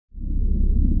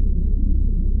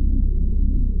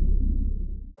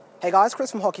Hey guys, Chris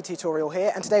from Hockey Tutorial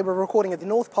here, and today we're recording at the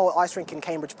North Pole Ice Rink in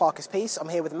Cambridge Parker's Piece. I'm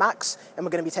here with Max, and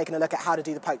we're going to be taking a look at how to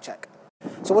do the poke check.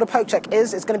 So what a poke check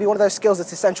is, it's going to be one of those skills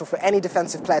that's essential for any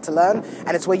defensive player to learn,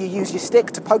 and it's where you use your stick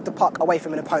to poke the puck away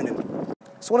from an opponent.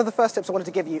 So one of the first tips I wanted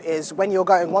to give you is when you're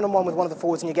going one-on-one with one of the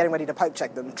forwards and you're getting ready to poke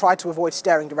check them, try to avoid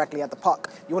staring directly at the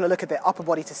puck. You want to look at their upper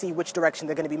body to see which direction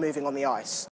they're going to be moving on the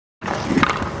ice.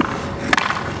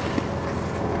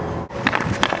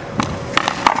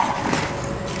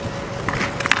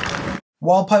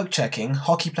 While poke checking,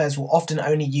 hockey players will often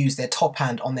only use their top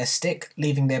hand on their stick,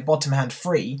 leaving their bottom hand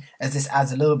free, as this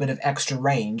adds a little bit of extra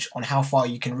range on how far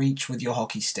you can reach with your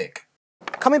hockey stick.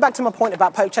 Coming back to my point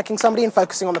about poke checking somebody and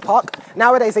focusing on the puck,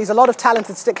 nowadays there's a lot of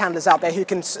talented stick handlers out there who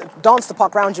can dance the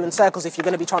puck around you in circles if you're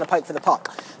going to be trying to poke for the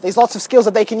puck. There's lots of skills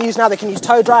that they can use now. They can use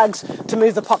toe drags to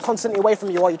move the puck constantly away from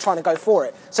you while you're trying to go for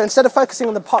it. So instead of focusing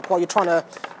on the puck while you're trying to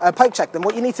poke check them,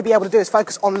 what you need to be able to do is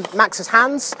focus on Max's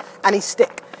hands and his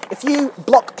stick. If you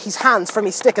block his hands from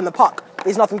his stick and the puck,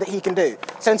 there's nothing that he can do.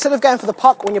 So instead of going for the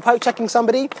puck when you're poke checking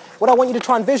somebody, what I want you to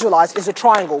try and visualize is a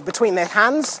triangle between their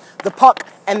hands, the puck,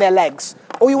 and their legs.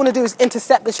 All you want to do is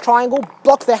intercept this triangle,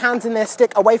 block their hands and their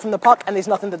stick away from the puck, and there's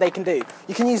nothing that they can do.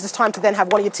 You can use this time to then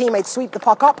have one of your teammates sweep the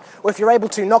puck up, or if you're able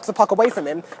to, knock the puck away from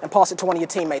him and pass it to one of your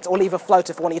teammates, or leave a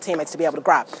floater for one of your teammates to be able to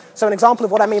grab. So an example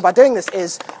of what I mean by doing this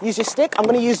is use your stick. I'm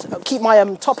going to keep my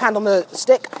top hand on the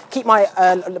stick, keep my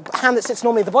hand that sits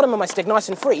normally at the bottom of my stick nice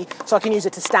and free, so I can use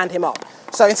it to stand him up.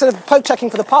 So instead of poke checking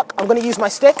for the puck, I'm going to use my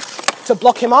stick to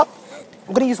block him up.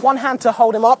 I'm going to use one hand to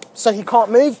hold him up so he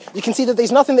can't move. You can see that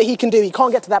there's nothing that he can do. He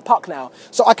can't get to that puck now.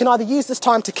 So I can either use this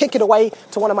time to kick it away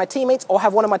to one of my teammates or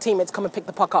have one of my teammates come and pick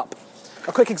the puck up.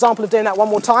 A quick example of doing that one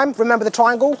more time. Remember the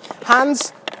triangle.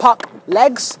 Hands, puck,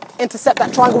 legs. Intercept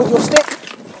that triangle with your stick.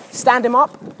 Stand him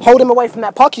up. Hold him away from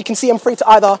that puck. You can see I'm free to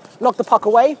either knock the puck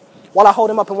away while I hold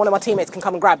him up and one of my teammates can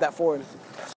come and grab that for him.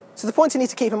 So the points you need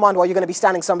to keep in mind while you're going to be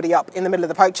standing somebody up in the middle of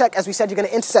the poke check, as we said, you're going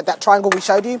to intercept that triangle we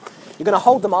showed you. You're going to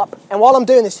hold them up, and while I'm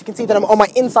doing this, you can see that I'm on my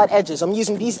inside edges. I'm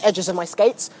using these edges of my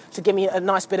skates to give me a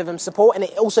nice bit of support, and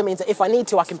it also means that if I need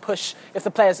to, I can push if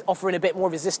the player's offering a bit more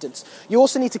resistance. You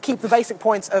also need to keep the basic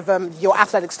points of your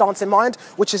athletic stance in mind,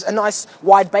 which is a nice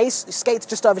wide base, skates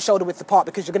just over shoulder width apart,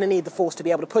 because you're going to need the force to be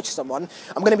able to push someone.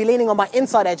 I'm going to be leaning on my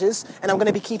inside edges, and I'm going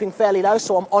to be keeping fairly low,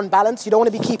 so I'm on balance. You don't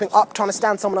want to be keeping up, trying to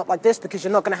stand someone up like this, because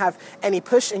you're not going to have any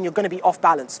push, and you're going to be off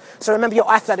balance. So remember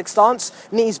your athletic stance,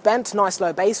 knees bent, nice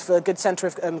low base for a good center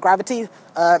of gravity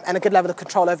and a good level of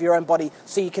control over your own body,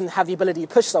 so you can have the ability to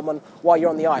push someone while you're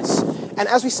on the ice. And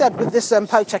as we said with this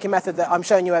poke checking method that I'm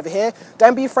showing you over here,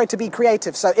 don't be afraid to be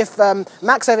creative. So if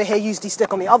Max over here used his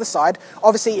stick on the other side,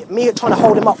 obviously me trying to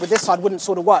hold him up with this side wouldn't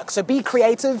sort of work. So be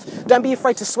creative, don't be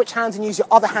afraid to switch hands and use your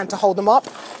other hand to hold them up.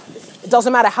 It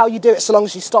doesn't matter how you do it so long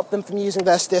as you stop them from using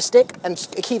their stick and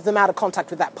keep them out of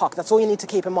contact with that puck. That's all you need to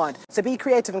keep in mind. So be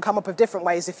creative and come up with different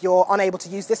ways if you're unable to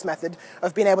use this method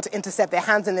of being able to intercept their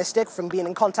hands and their stick from being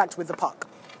in contact with the puck.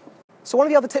 So one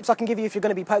of the other tips I can give you if you're going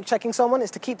to be poke checking someone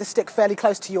is to keep the stick fairly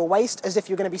close to your waist as if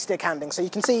you're going to be stick handing. So you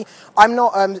can see I'm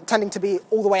not tending to be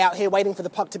all the way out here waiting for the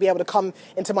puck to be able to come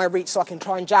into my reach so I can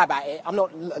try and jab at it. I'm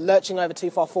not lurching over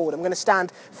too far forward. I'm going to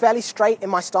stand fairly straight in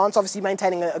my stance, obviously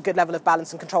maintaining a good level of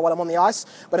balance and control while I'm on the ice,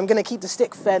 but I'm going to keep the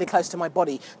stick fairly close to my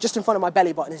body, just in front of my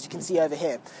belly button, as you can see over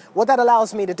here. What that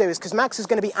allows me to do is, because Max is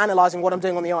going to be analysing what I'm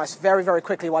doing on the ice very, very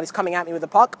quickly while he's coming at me with the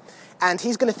puck, and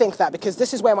he's going to think that because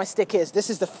this is where my stick is, this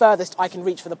is the furthest I can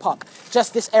reach for the puck.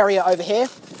 Just this area over here,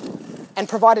 and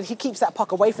provided he keeps that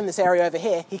puck away from this area over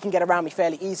here, he can get around me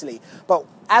fairly easily. But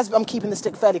as I'm keeping the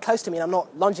stick fairly close to me and I'm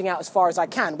not lunging out as far as I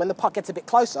can, when the puck gets a bit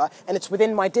closer and it's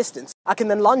within my distance, I can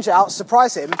then lunge out,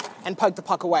 surprise him, and poke the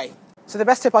puck away. So the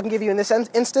best tip I can give you in this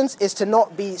instance is to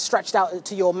not be stretched out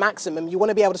to your maximum. You want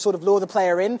to be able to sort of lure the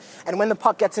player in, and when the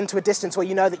puck gets into a distance where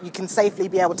you know that you can safely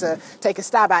be able to take a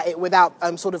stab at it without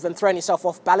throwing yourself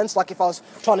off balance, like if I was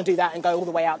trying to do that and go all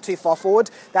the way out too far forward,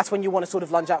 that's when you want to sort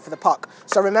of lunge out for the puck.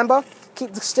 So remember,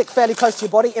 keep the stick fairly close to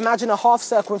your body. Imagine a half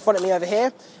circle in front of me over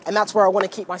here, and that's where I want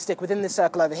to keep my stick, within this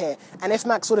circle over here. And if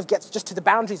Max sort of gets just to the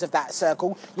boundaries of that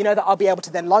circle, you know that I'll be able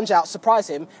to then lunge out, surprise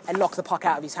him, and knock the puck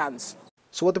out of his hands.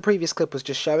 So what the previous clip was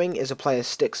just showing is a player's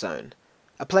stick zone.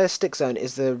 A player's stick zone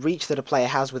is the reach that a player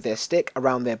has with their stick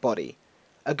around their body.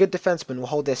 A good defenseman will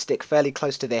hold their stick fairly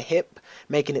close to their hip,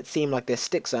 making it seem like their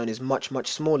stick zone is much,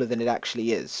 much smaller than it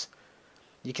actually is.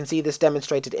 You can see this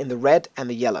demonstrated in the red and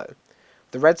the yellow.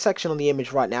 The red section on the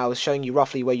image right now is showing you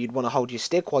roughly where you'd want to hold your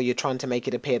stick while you're trying to make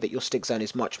it appear that your stick zone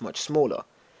is much, much smaller.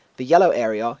 The yellow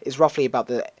area is roughly about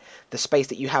the space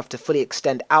that you have to fully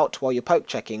extend out while you're poke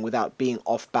checking without being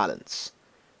off balance.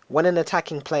 When an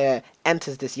attacking player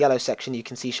enters this yellow section you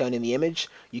can see shown in the image,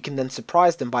 you can then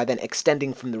surprise them by then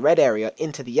extending from the red area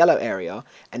into the yellow area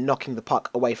and knocking the puck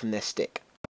away from their stick.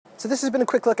 So this has been a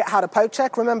quick look at how to poke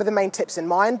check. Remember the main tips in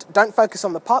mind. Don't focus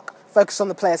on the puck, focus on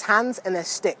the player's hands and their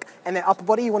stick and their upper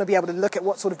body. You want to be able to look at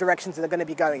what sort of directions they're going to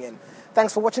be going in.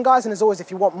 Thanks for watching, guys, and as always, if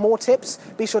you want more tips,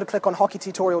 be sure to click on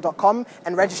hockeytutorial.com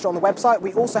and register on the website.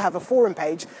 We also have a forum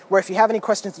page where if you have any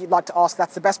questions that you'd like to ask,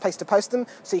 that's the best place to post them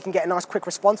so you can get a nice quick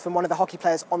response from one of the hockey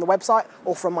players on the website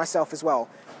or from myself as well.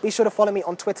 Be sure to follow me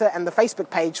on Twitter and the Facebook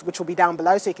page, which will be down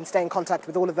below, so you can stay in contact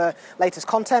with all of the latest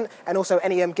content and also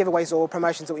any giveaways or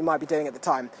promotions that we might be doing at the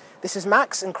time. This is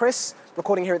Max and Chris,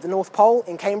 recording here at the North Pole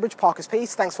in Cambridge, Parker's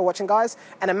Piece. Thanks for watching, guys,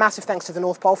 and a massive thanks to the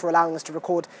North Pole for allowing us to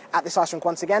record at this ice rink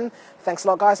once again. Thanks a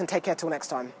lot, guys, and take care till next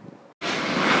time.